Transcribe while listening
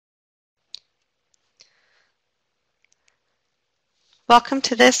Welcome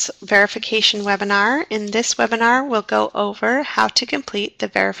to this verification webinar. In this webinar, we'll go over how to complete the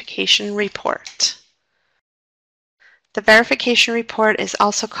verification report. The verification report is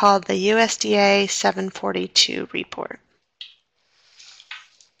also called the USDA 742 report.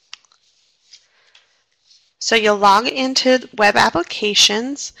 So you'll log into web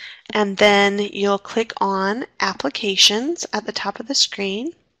applications and then you'll click on applications at the top of the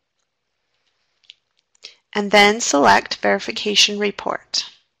screen and then select verification report.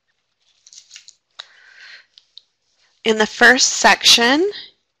 In the first section,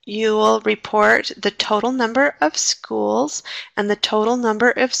 you will report the total number of schools and the total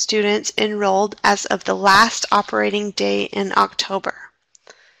number of students enrolled as of the last operating day in October.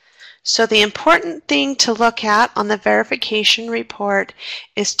 So the important thing to look at on the verification report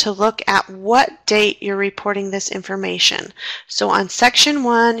is to look at what date you're reporting this information. So on section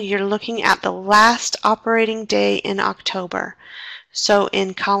 1, you're looking at the last operating day in October. So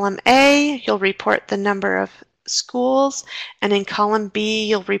in column A, you'll report the number of schools, and in column B,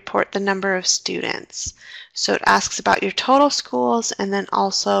 you'll report the number of students. So it asks about your total schools and then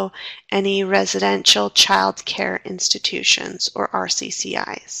also any residential child care institutions or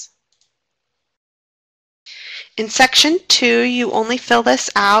RCCIs. In section 2, you only fill this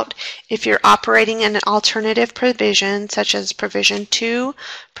out if you're operating in an alternative provision such as provision 2,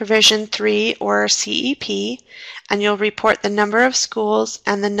 provision 3, or CEP, and you'll report the number of schools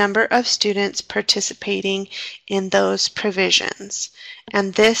and the number of students participating in those provisions.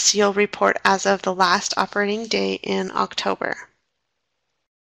 And this you'll report as of the last operating day in October.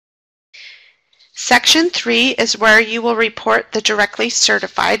 Section 3 is where you will report the directly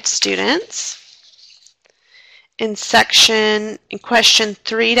certified students. In question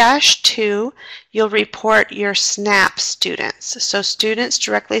 3-2, you'll report your SNAP students. So students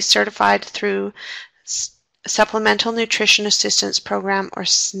directly certified through Supplemental Nutrition Assistance Program or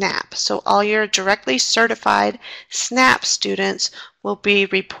SNAP. So all your directly certified SNAP students will be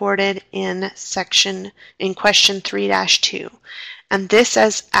reported in question 3-2. And this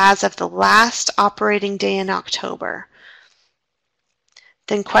is as of the last operating day in October.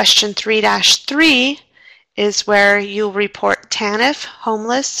 Then question 3-3 is where you'll report TANF,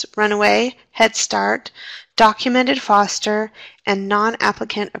 homeless, runaway, Head Start, documented foster, and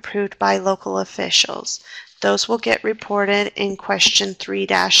non-applicant approved by local officials. Those will get reported in question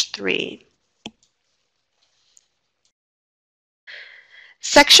 3-3.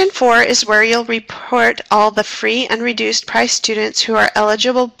 Section 4 is where you'll report all the free and reduced price students who are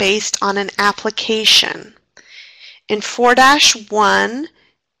eligible based on an application. In 4-1,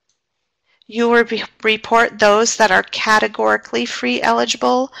 you will report those that are categorically free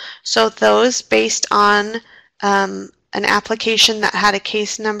eligible, so those based on an application that had a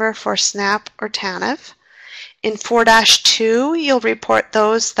case number for SNAP or TANF. In 4-2, you'll report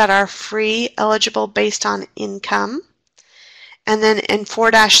those that are free eligible based on income. And then in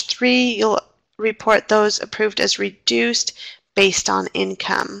 4-3, you'll report those approved as reduced based on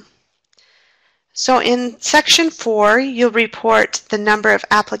income. So in section 4, you'll report the number of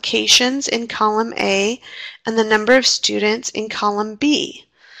applications in column A and the number of students in column B.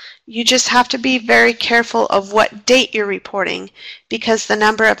 You just have to be very careful of what date you're reporting, because the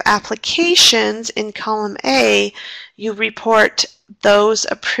number of applications in column A, you report those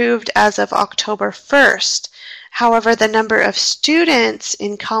approved as of October 1st. However, the number of students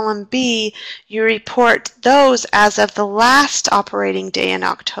in column B, you report those as of the last operating day in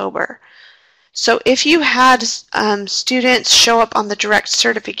October. So if you had students show up on the direct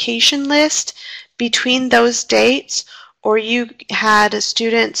certification list between those dates, or you had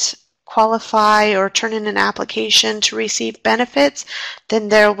students qualify or turn in an application to receive benefits, then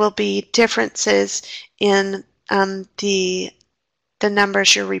there will be differences in the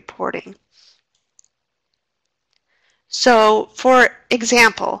numbers you're reporting. So for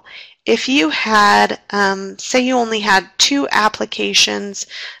example, if you had, say you only had 2 applications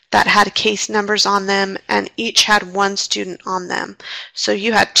that had case numbers on them and each had 1 student on them. So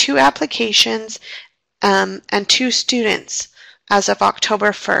you had 2 applications and 2 students as of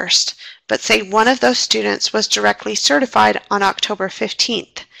October 1st, but say one of those students was directly certified on October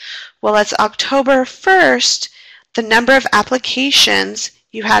 15th. Well, as October 1st, the number of applications,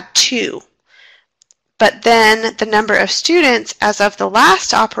 you had 2. But then the number of students as of the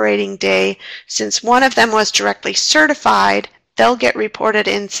last operating day, since one of them was directly certified, they'll get reported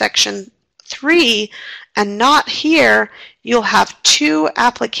in section 3 and not here. You'll have 2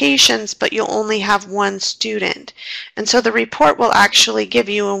 applications, but you'll only have 1 student. And so the report will actually give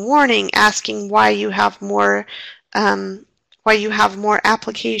you a warning asking why you have more why you have more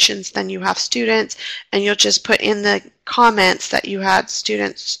applications than you have students, and you'll just put in the comments that you had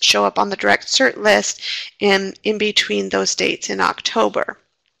students show up on the direct cert list in between those dates in October.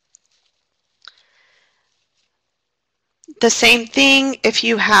 The same thing if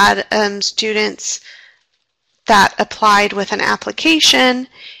you had students that applied with an application.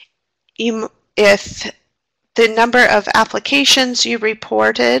 If the number of applications you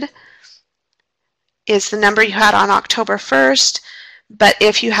reported is the number you had on October 1st, but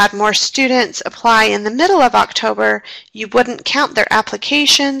if you had more students apply in the middle of October, you wouldn't count their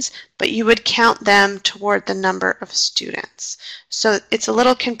applications, but you would count them toward the number of students. So it's a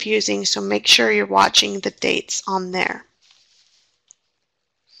little confusing, so make sure you're watching the dates on there.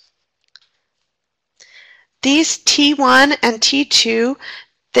 These T1 and T2,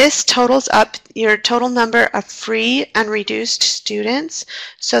 this totals up your total number of free and reduced students.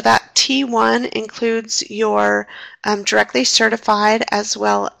 So that T1 includes your directly certified as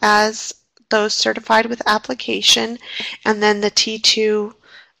well as those certified with application, and then the T2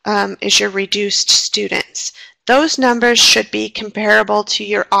 is your reduced students. Those numbers should be comparable to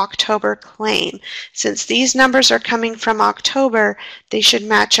your October claim. Since these numbers are coming from October, they should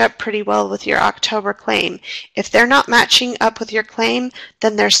match up pretty well with your October claim. If they're not matching up with your claim,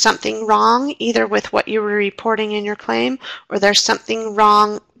 then there's something wrong either with what you were reporting in your claim, or there's something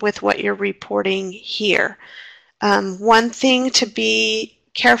wrong with what you're reporting here. One thing to be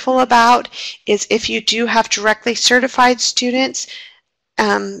careful about is if you do have directly certified students,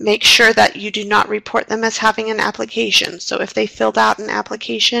 make sure that you do not report them as having an application. So if they filled out an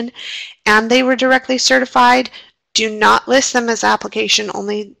application and they were directly certified, do not list them as application,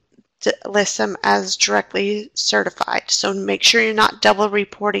 only list them as directly certified. So make sure you're not double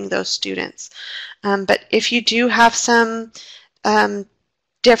reporting those students. But if you do have some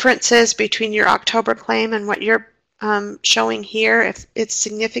differences between your October claim and what you're showing here, if it's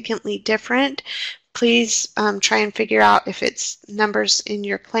significantly different, please try and figure out if it's numbers in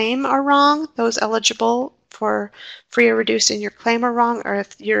your claim are wrong, those eligible for free or reduced in your claim are wrong, or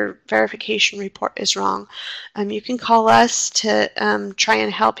if your verification report is wrong. You can call us to try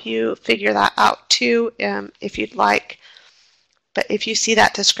and help you figure that out too if you'd like. But if you see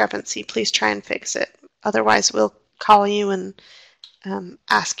that discrepancy, please try and fix it. Otherwise, we'll call you and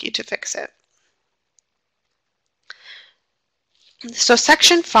ask you to fix it. So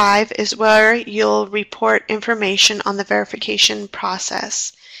Section 5 is where you'll report information on the verification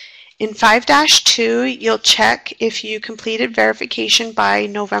process. In 5-2, you'll check if you completed verification by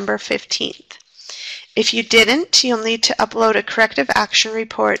November 15th. If you didn't, you'll need to upload a corrective action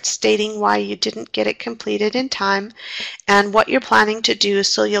report stating why you didn't get it completed in time and what you're planning to do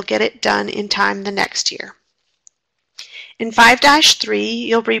so you'll get it done in time the next year. In 5-3,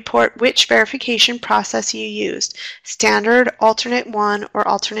 you'll report which verification process you used, standard, alternate 1, or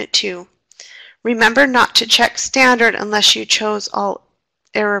alternate 2. Remember not to check standard unless you chose all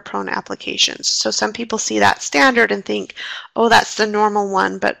error-prone applications. So some people see that standard and think, oh, that's the normal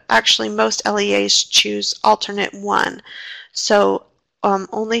one, but actually most LEAs choose alternate 1. So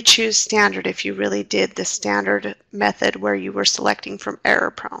only choose standard if you really did the standard method where you were selecting from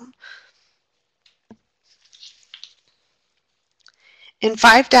error-prone. In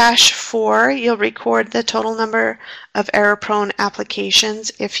 5-4, you'll record the total number of error-prone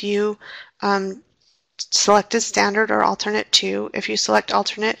applications if you selected standard or alternate 2. If you select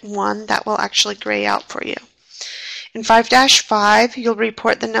alternate 1, that will actually gray out for you. In 5-5, you'll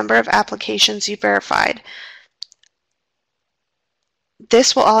report the number of applications you verified.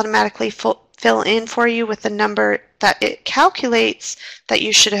 This will automatically fill in for you with the number that it calculates that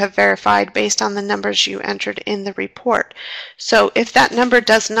you should have verified based on the numbers you entered in the report. So if that number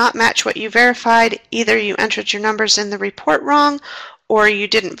does not match what you verified, either you entered your numbers in the report wrong or you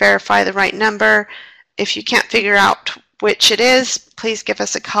didn't verify the right number. If you can't figure out which it is, please give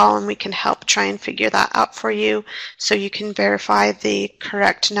us a call and we can help try and figure that out for you so you can verify the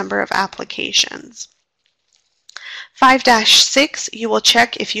correct number of applications. 5-6, you will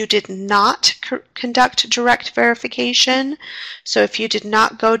check if you did not conduct direct verification. So if you did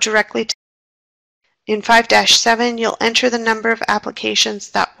not go directly to in 5-7, you'll enter the number of applications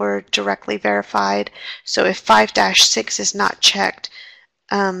that were directly verified. So if 5-6 is not checked,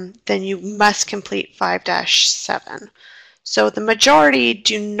 then you must complete 5-7. So the majority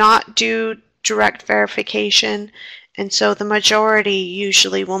do not do direct verification, and so the majority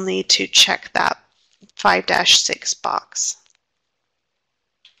usually will need to check that 5-6 box.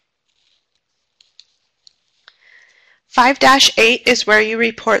 5-8 is where you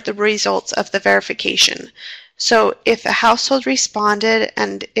report the results of the verification. So if a household responded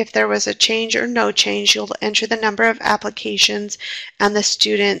and if there was a change or no change, you'll enter the number of applications and the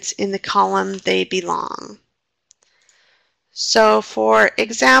students in the column they belong. So for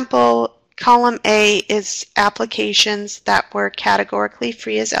example, column A is applications that were categorically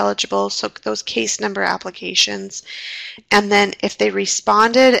free as eligible, so those case number applications. And then if they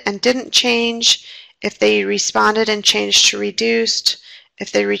responded and didn't change, if they responded and changed to reduced,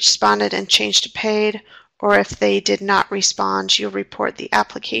 if they responded and changed to paid, or if they did not respond, you'll report the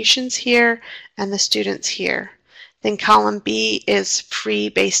applications here and the students here. Then column B is free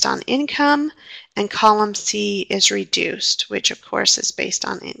based on income, and column C is reduced, which of course is based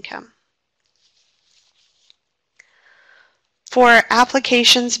on income. For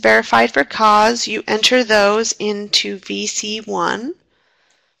applications verified for cause, you enter those into VC1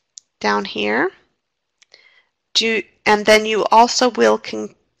 down here. And then you also will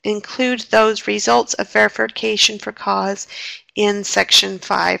include those results of verification for cause in section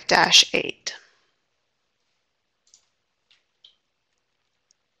 5-8.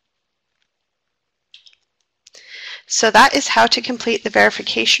 So that is how to complete the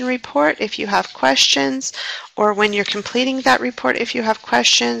verification report. If you have questions, or when you're completing that report, if you have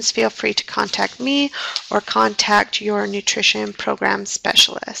questions, feel free to contact me or contact your nutrition program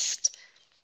specialist.